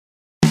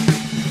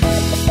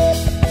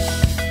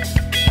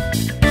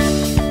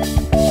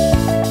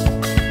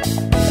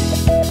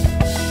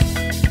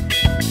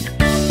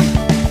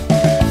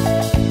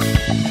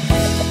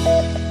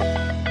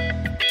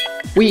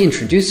we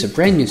introduce a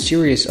brand new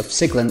series of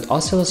SIGLENT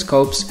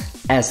oscilloscopes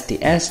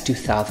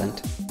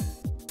SDS2000.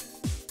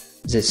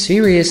 This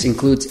series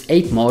includes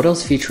 8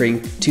 models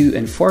featuring 2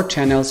 and 4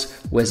 channels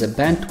with a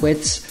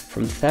bandwidth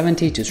from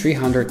 70 to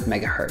 300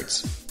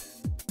 MHz.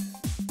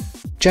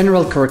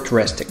 General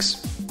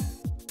characteristics: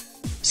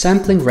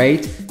 sampling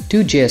rate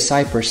 2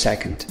 GSI per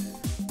second,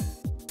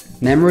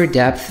 memory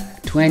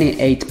depth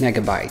 28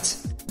 MB,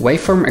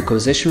 waveform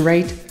acquisition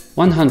rate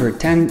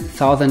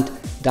 110,000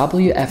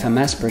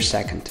 wfms per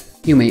second.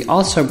 You may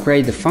also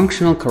upgrade the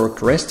functional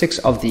characteristics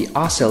of the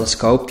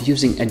oscilloscope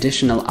using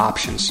additional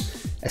options: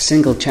 a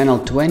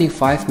single-channel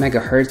 25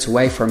 MHz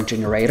waveform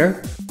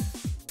generator,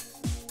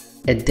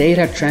 a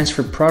data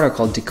transfer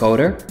protocol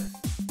decoder,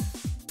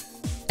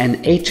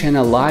 an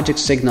 8-channel logic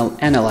signal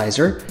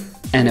analyzer,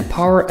 and a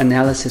power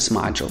analysis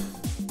module.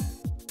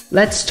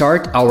 Let's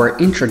start our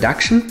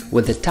introduction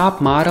with the top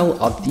model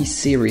of this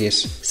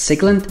series,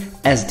 SIGLENT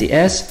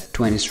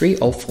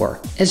SDS2000.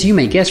 As you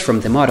may guess from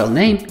the model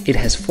name, it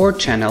has 4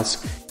 channels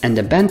and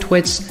a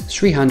bandwidth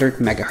 300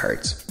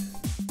 MHz.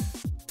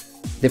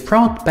 The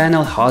front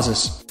panel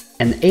houses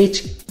an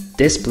H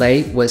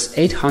display with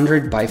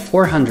 800 by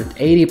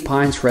 480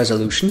 pixels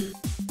resolution,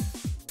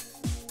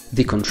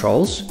 the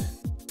controls,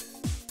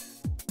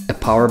 a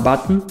power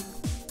button,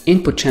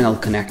 input channel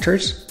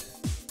connectors,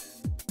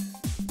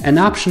 an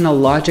optional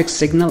logic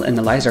signal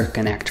analyzer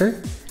connector,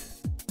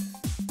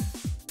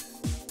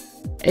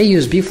 a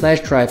USB flash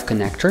drive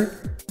connector,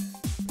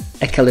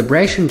 a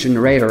calibration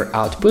generator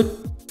output,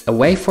 a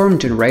waveform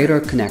generator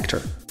connector.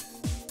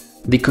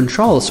 The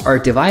controls are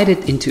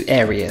divided into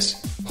areas: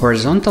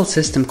 horizontal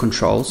system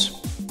controls,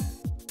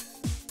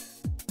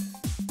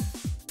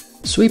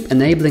 sweep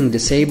enabling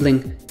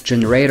disabling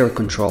generator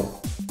control,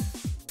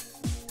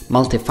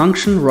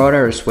 multifunction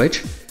rotary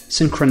switch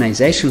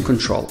synchronization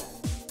control,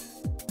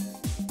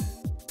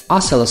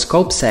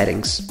 oscilloscope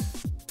settings,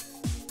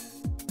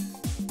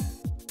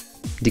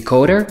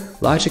 decoder,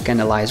 logic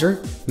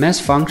analyzer, mass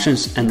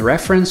functions and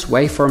reference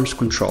waveforms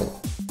control.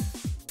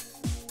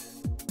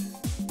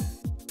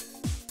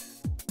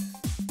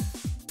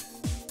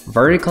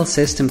 Vertical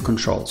system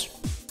controls.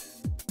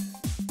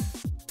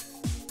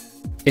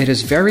 It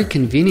is very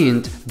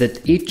convenient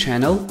that each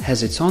channel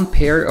has its own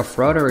pair of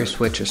rotary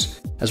switches,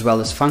 as well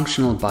as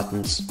functional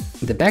buttons.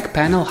 The back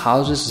panel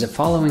houses the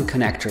following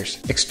connectors: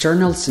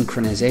 external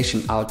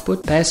synchronization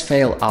output,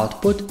 pass-fail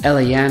output,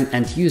 LAN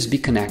and USB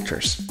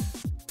connectors.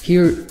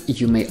 Here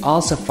you may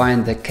also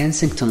find the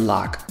Kensington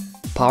lock,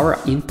 power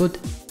input,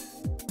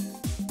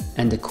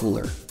 and a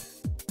cooler.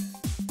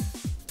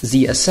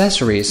 The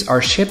accessories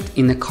are shipped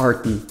in a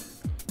carton.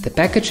 The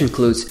package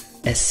includes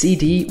a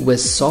CD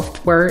with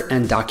software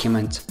and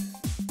document,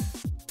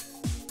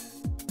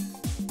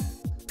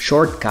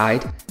 short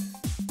guide,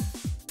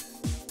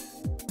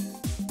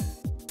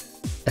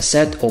 a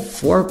set of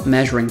 4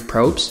 measuring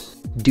probes.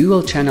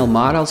 Dual channel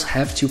models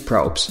have 2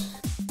 probes,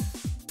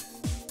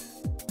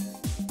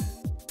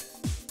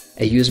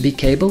 a USB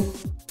cable,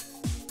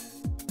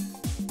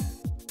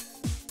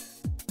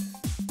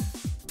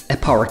 a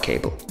power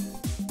cable.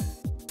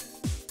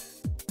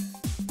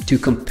 To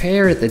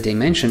compare the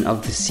dimension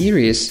of the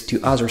series to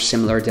other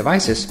similar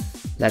devices,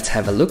 let's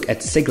have a look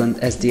at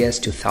SIGLENT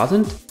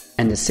SDS2000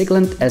 and the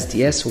SIGLENT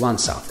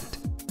SDS1000.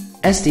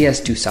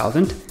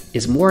 SDS2000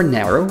 is more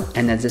narrow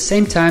and at the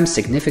same time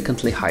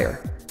significantly higher.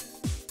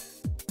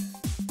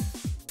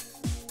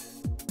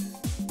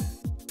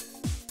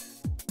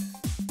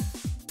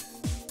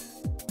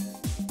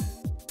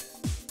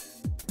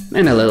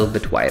 And a little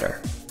bit wider.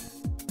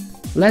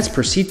 Let's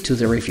proceed to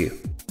the review.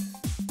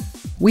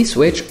 We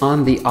switch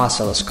on the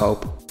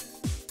oscilloscope.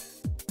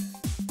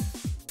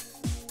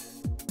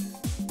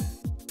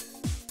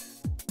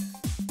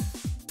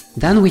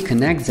 Then we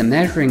connect the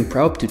measuring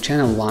probe to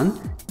channel 1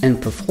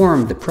 and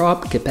perform the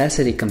probe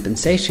capacity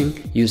compensation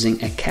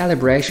using a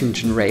calibration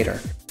generator.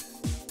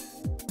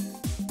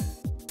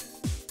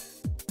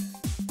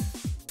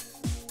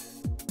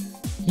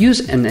 Use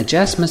an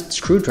adjustment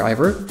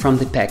screwdriver from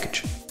the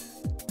package.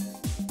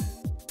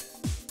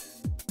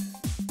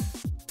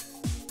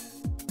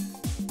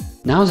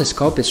 Now the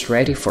scope is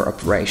ready for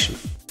operation.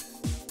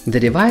 The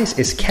device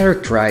is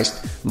characterized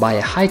by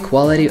a high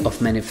quality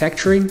of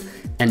manufacturing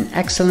and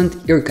excellent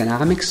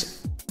ergonomics,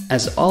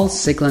 as all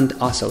SIGLENT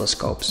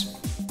oscilloscopes.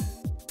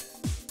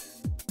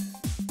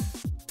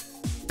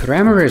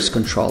 Parameters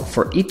control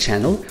for each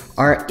channel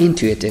are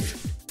intuitive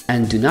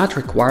and do not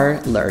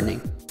require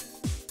learning.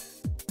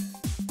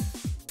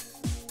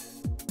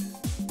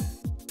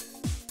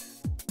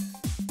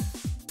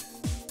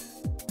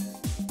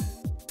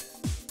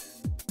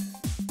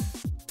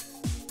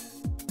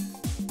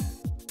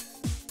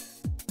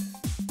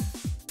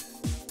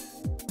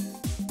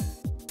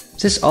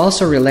 This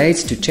also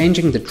relates to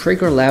changing the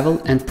trigger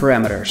level and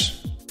parameters.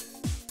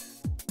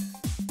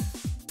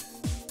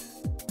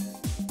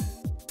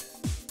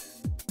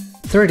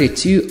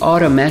 "32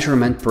 auto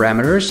measurement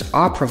parameters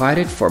are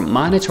provided for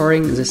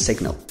monitoring the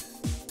signal.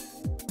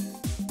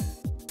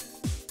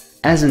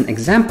 As an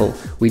example,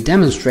 we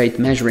demonstrate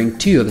measuring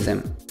 2 of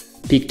them: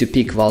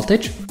 peak-to-peak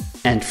voltage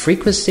and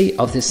frequency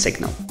of the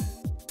signal.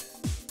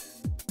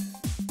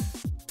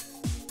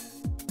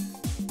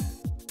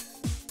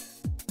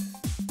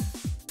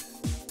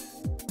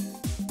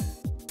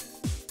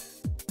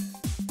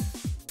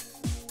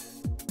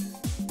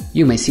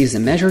 You may see the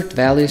measured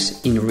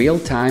values in real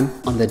time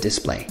on the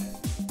display.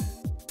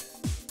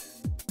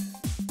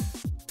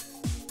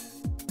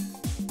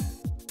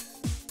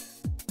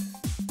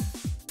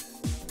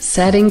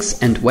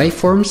 Settings and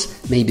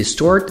waveforms may be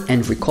stored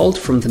and recalled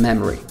from the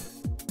memory.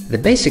 The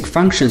basic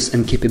functions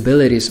and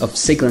capabilities of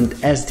SIGLENT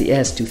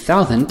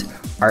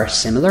SDS2000 are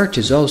similar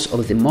to those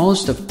of the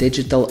most of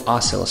digital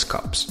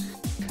oscilloscopes.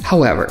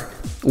 However,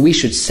 we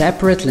should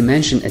separately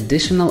mention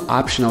additional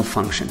optional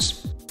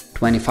functions: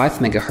 25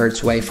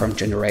 MHz waveform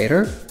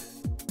generator,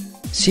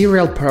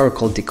 serial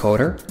protocol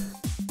decoder,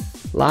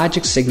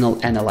 logic signal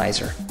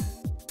analyzer.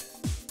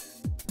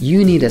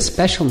 You need a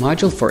special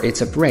module for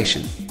its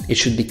operation. It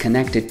should be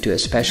connected to a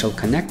special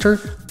connector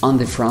on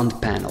the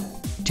front panel.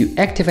 To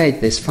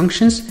activate these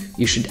functions,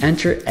 you should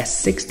enter a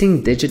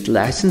 16-digit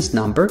license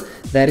number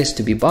that is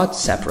to be bought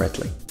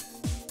separately.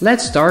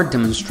 Let's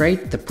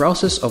demonstrate the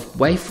process of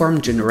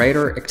waveform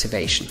generator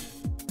activation.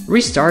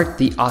 Restart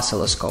the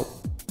oscilloscope.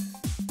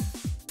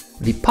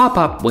 The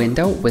pop-up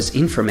window with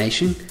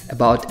information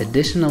about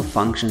additional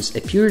functions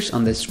appears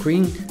on the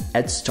screen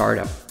at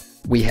startup.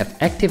 We have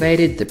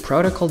activated the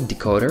protocol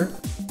decoder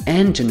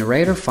and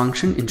generator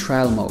function in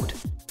trial mode.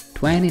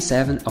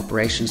 27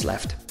 operations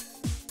left.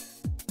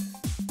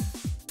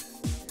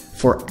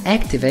 For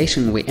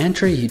activation, we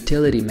enter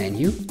Utility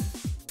menu,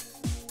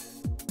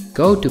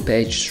 go to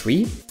page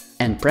 3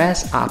 and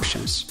press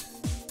Options.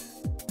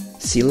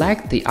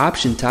 Select the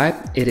option type,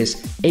 it is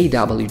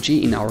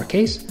AWG in our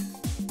case.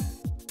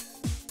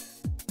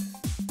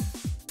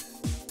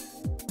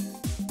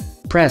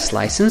 Press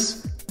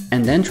License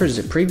and enter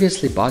the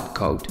previously bought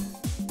code.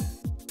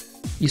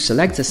 You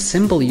select the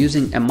symbol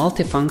using a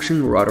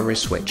multifunction rotary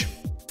switch.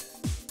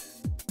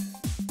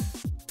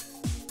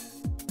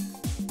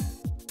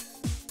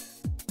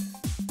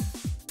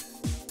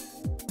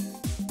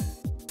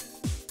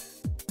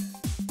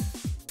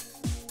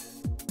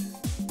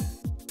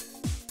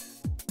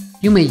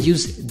 You may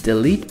use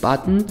Delete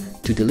button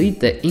to delete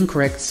the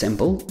incorrect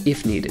symbol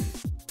if needed.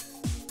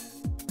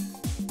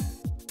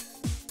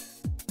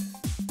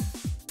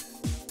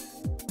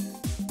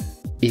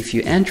 If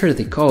you enter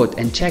the code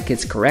and check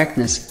its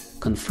correctness,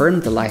 confirm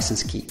the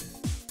license key.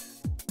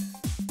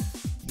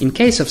 In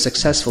case of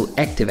successful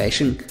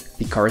activation,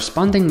 the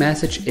corresponding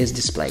message is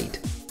displayed.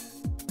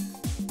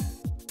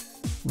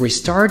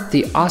 Restart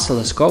the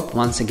oscilloscope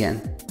once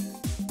again.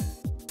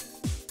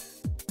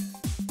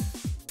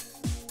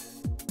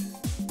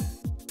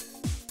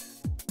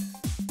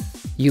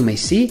 You may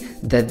see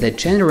that the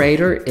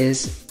generator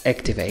is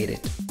activated.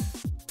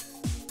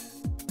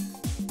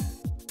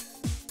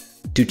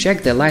 To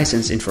check the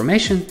license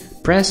information,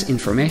 press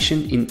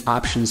Information in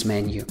Options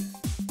menu.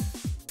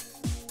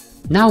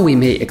 Now we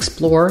may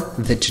explore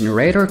the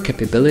generator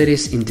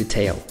capabilities in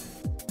detail.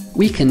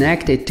 We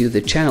connect it to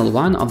the channel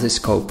 1 of the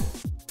scope.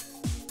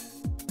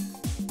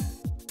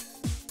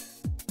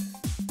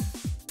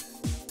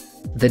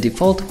 The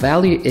default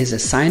value is a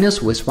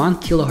sinus with 1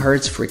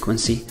 kHz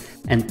frequency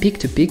and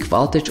peak-to-peak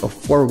voltage of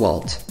 4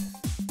 volts.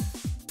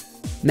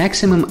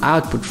 Maximum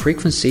output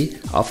frequency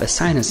of a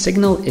sinus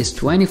signal is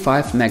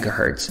 25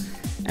 MHz,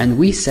 and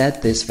we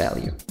set this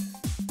value.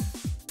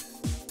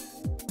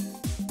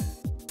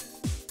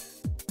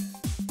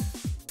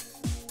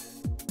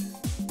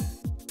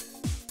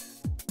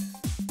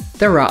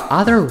 There are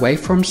other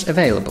waveforms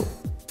available.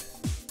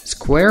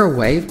 Square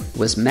wave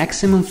with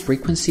maximum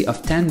frequency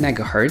of 10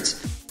 MHz,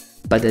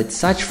 but at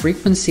such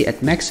frequency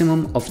at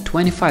maximum of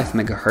 25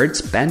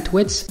 MHz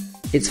bandwidth,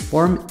 its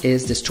form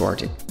is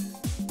distorted.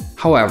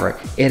 However,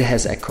 it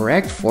has a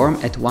correct form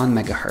at 1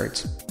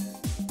 MHz.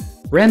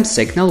 RAM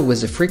signal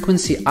with a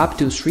frequency up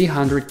to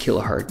 300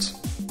 kHz.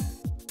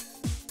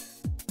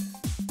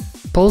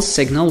 Pulse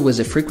signal with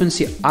a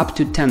frequency up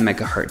to 10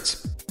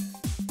 MHz.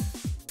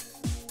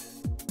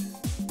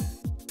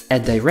 A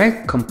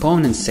direct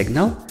component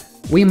signal,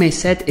 we may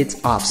set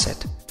its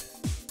offset.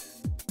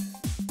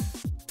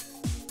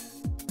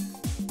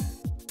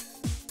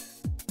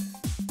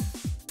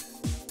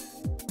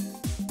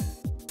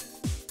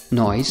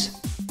 Noise.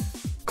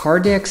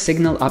 Cardiac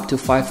signal up to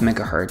 5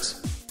 MHz.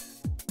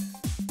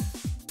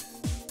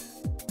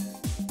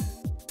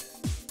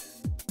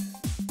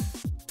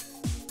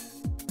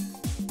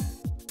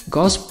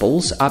 Gauss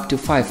pulse up to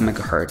 5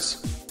 MHz.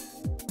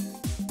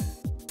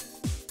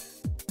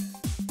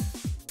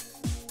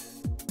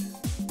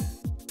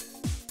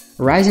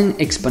 Rising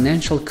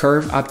exponential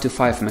curve up to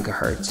 5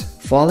 MHz.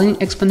 Falling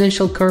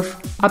exponential curve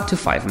up to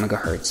 5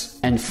 MHz.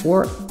 And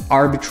 4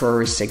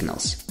 arbitrary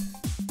signals.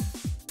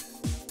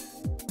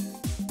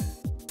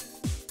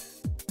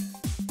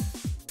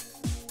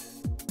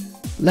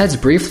 Let's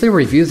briefly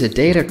review the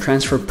data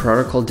transfer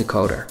protocol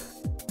decoder.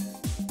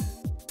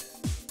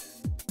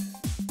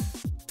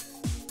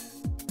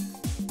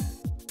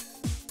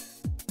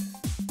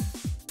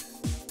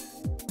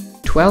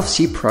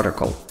 (12C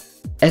protocol)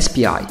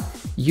 SPI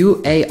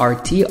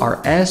UART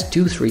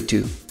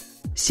RS232,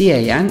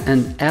 CAN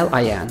and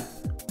LIN.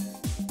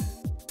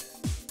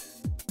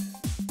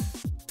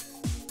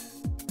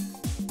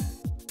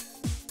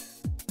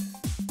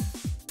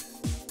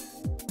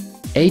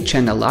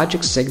 Channel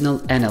logic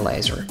signal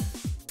analyzer.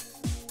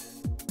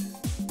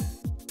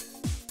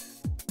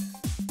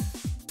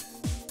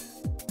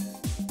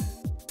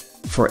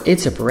 For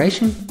its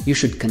operation, you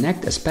should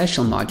connect a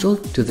special module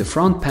to the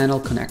front panel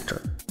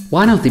connector.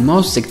 One of the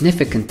most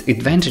significant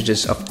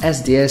advantages of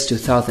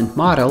SDS2000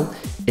 model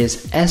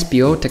is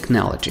SPO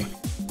technology,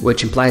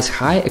 which implies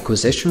high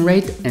acquisition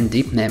rate and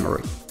deep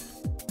memory.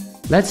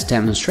 Let's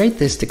demonstrate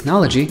this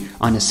technology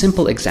on a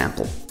simple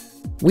example.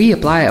 We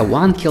apply a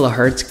 1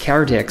 kHz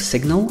cardiac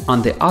signal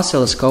on the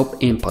oscilloscope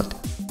input.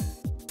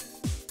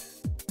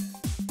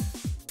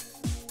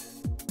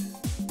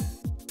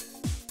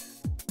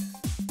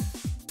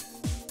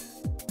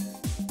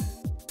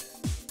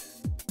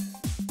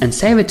 And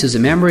save it to the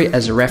memory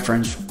as a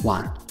reference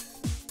 1.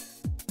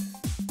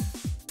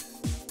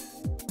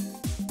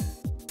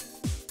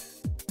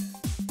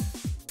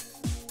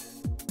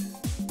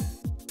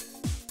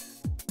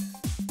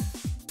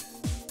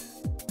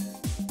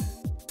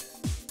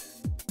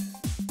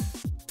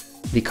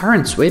 The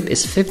current sweep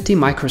is 50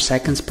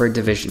 microseconds per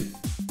division.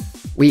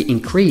 We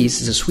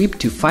increase the sweep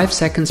to 5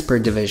 seconds per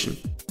division.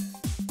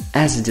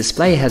 As the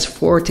display has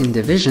 14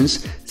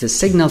 divisions, the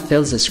signal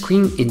fills the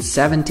screen in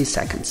 70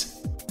 seconds.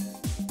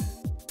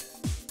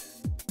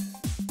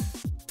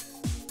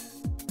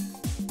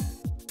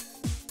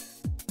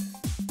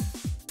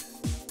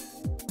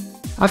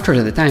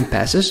 After the time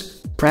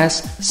passes,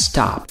 press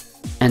Stop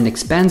and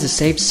expand the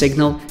saved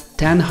signal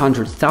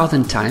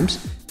 100,000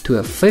 times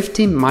to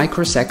 50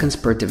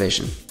 microseconds per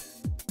division.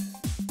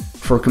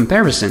 For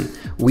comparison,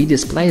 we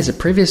display the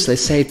previously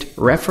saved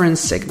reference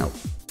signal.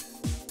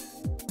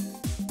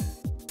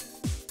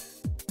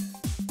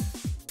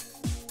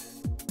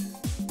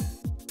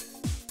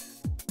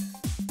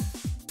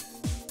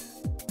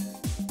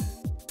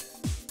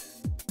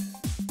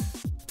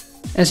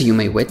 As you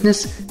may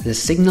witness, the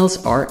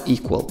signals are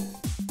equal.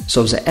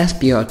 So the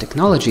SPO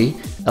technology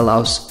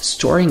allows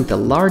storing the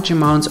large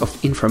amounts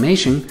of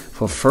information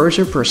for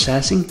further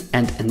processing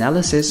and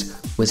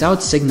analysis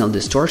without signal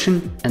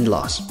distortion and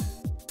loss.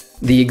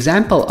 The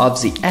example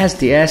of the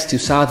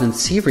SDS2000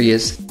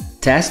 series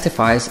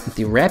testifies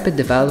the rapid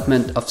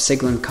development of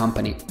SIGLENT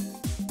company.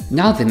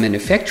 Now the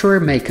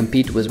manufacturer may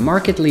compete with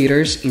market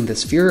leaders in the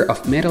sphere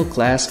of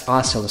middle-class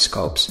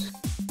oscilloscopes,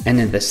 and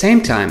at the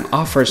same time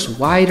offers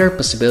wider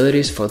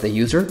possibilities for the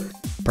user,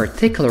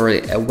 particularly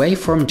a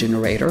waveform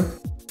generator,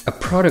 a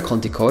protocol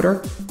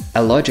decoder,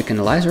 a logic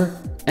analyzer,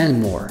 and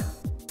more.